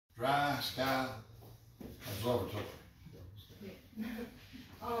night sky observatory.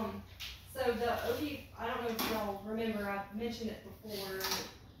 So the Okefenokee, I don't know if y'all remember, I've mentioned it before in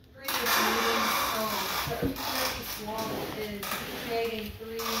previous meetings. The Okefenokee Swamp is creating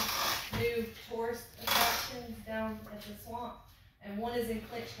 3 new tourist attractions down at the swamp. And one is in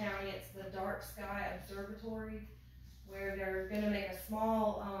Clinch County. It's the Dark Sky Observatory, where they're going to make a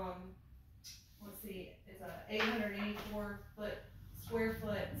small, it's a 884 square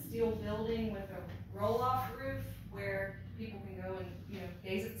foot steel building with a roll-off roof where people can go and,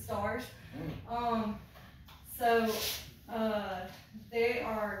 gaze at the stars. They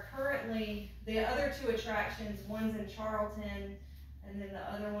are currently, the other 2 attractions, one's in Charlton, and then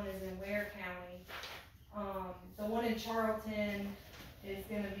the other one is in Ware County. The one in Charlton is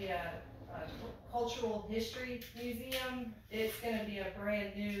going to be a cultural history museum. It's going to be a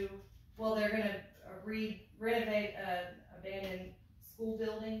brand new, they're going to renovate an abandoned school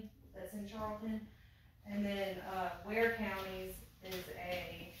building that's in Charlton. And then Ware County's is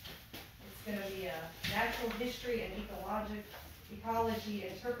it's going to be a natural history and ecology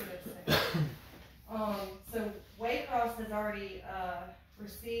interpretive center. So Waycross has already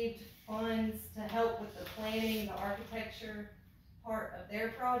received funds to help with the planning, the architecture part of their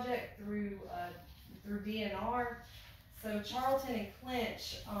project through DNR. So Charlton and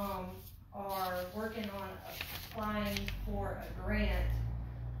Clinch are working on applying for a grant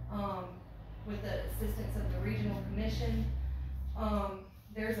with the assistance of the regional commission.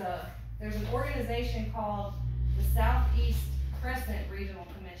 There's an organization called the Southeast Crescent Regional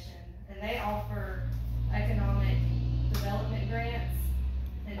Commission, and they offer economic development grants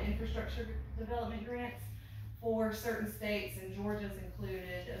and infrastructure development grants for certain states, and Georgia's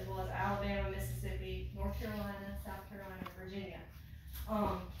included, as well as Alabama, Mississippi, North Carolina, South Carolina, and Virginia.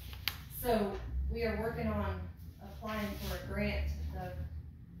 So we are working on applying for a grant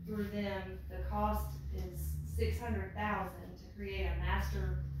through them. The cost is $600,000 to create a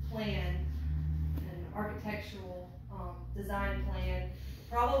master plan, an architectural design plan.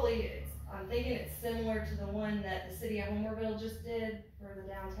 Probably, I'm thinking it's similar to the one that the city of Homerville just did for the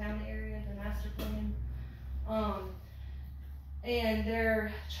downtown area, the master plan.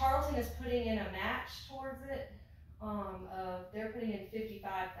 And Charlton is putting in a match towards it. They're putting in $55,000,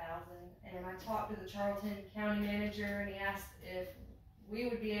 and I talked to the Charlton County manager, and he asked if we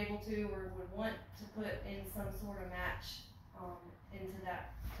would be able to or would want to put in some sort of match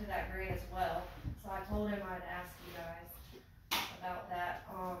to that grant as well. So I told him I'd ask you guys about that.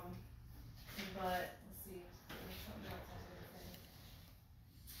 But let's see, there's something else I was going to say.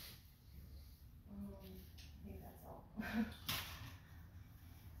 I think that's all.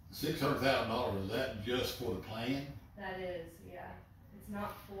 $600,000, is that just for the plan? That is, yeah. It's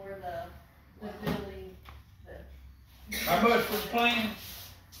not for the building. How much for the plan?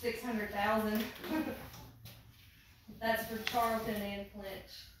 $600,000. That's for Charlton and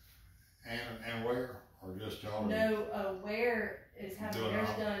Clinch. And where? Or just Charlton? No, Ware is having Doing theirs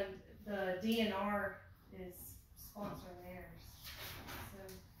all. done. The DNR is sponsoring theirs. So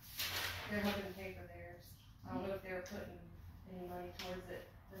they're hoping to pay for theirs. I don't know if they're putting any money towards it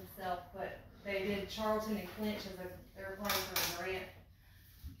themselves, but they did Charlton and Clinch they're applying for a grant.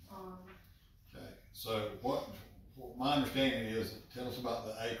 Okay, so what my understanding is, tell us about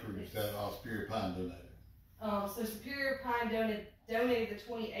the acreage that Superior Pine donated. So Superior Pine donated the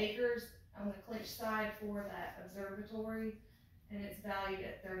 20 acres on the Clinch side for that observatory, and it's valued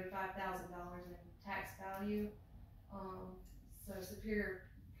at $35,000 in tax value. So Superior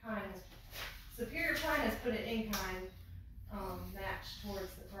Pine has put an in-kind match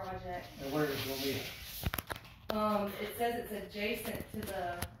towards the project. And where is it going to be? It says it's adjacent to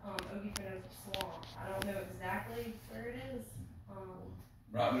the Okefenokee Swamp. I don't know exactly where it is.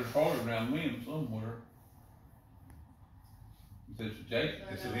 Right, there's probably around Williams somewhere. It's adjacent.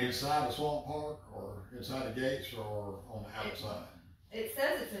 Is it inside the swamp park, or inside the gates, or on the outside? It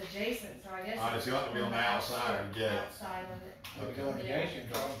says it's adjacent, so I guess It's got to be on the outside of the gate. Outside of it. Okay.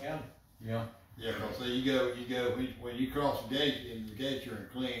 Yeah. Yeah, because so you go, when you cross the gate, you're in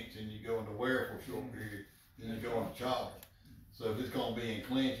Clinch, and you go into Ware for a short period, then you go into Charlton. So if it's gonna be in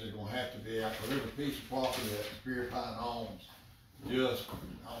Clinch, it's gonna have to be out, there's a piece of property that Superior Pine owns, just,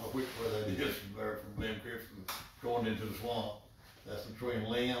 I don't know which way that is from there, from Lim Griffin, going into the swamp. That's between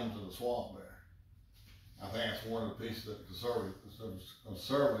Limbs and the swamp there. I think that's one of the pieces that the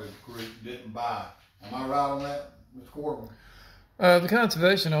conservative group didn't buy. Am I right on that, Mr. Quarterman? The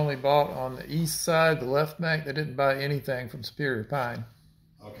conservation only bought on the east side, the left bank. They didn't buy anything from Superior Pine.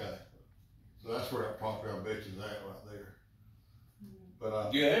 Okay. So that's where that property I bet you is at right there.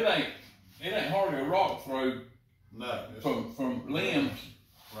 But Yeah, it ain't hardly a rock throw no, it's from Limbs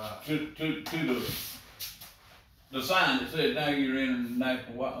right. Right, to the sign that said now you're in the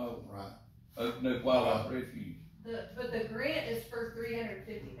National right. Okefenokee Wildlife Refuge. But the grant is for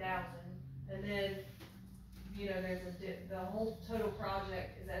 $350,000, and then, you know, there's the whole total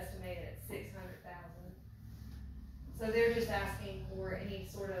project is estimated at $600,000. So they're just asking for any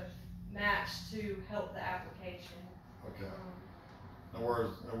sort of match to help the application. Okay. In other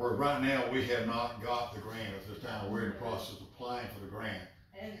words, right now, we have not got the grant at this time. We're in the process of applying for the grant.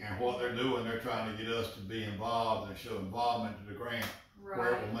 And what they're doing, they're trying to get us to be involved and show involvement to the grant,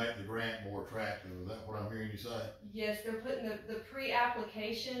 where it will make the grant more attractive. Is that what I'm hearing you say? Yes, they're putting the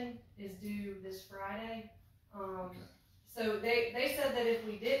pre-application is due this Friday. Okay. So they said that if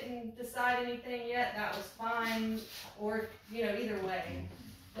we didn't decide anything yet, that was fine, or, you know, either way.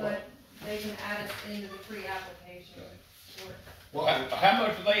 But they can add us into the pre-application. Well, How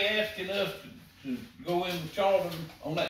much are they asking us to go in with Charlton on that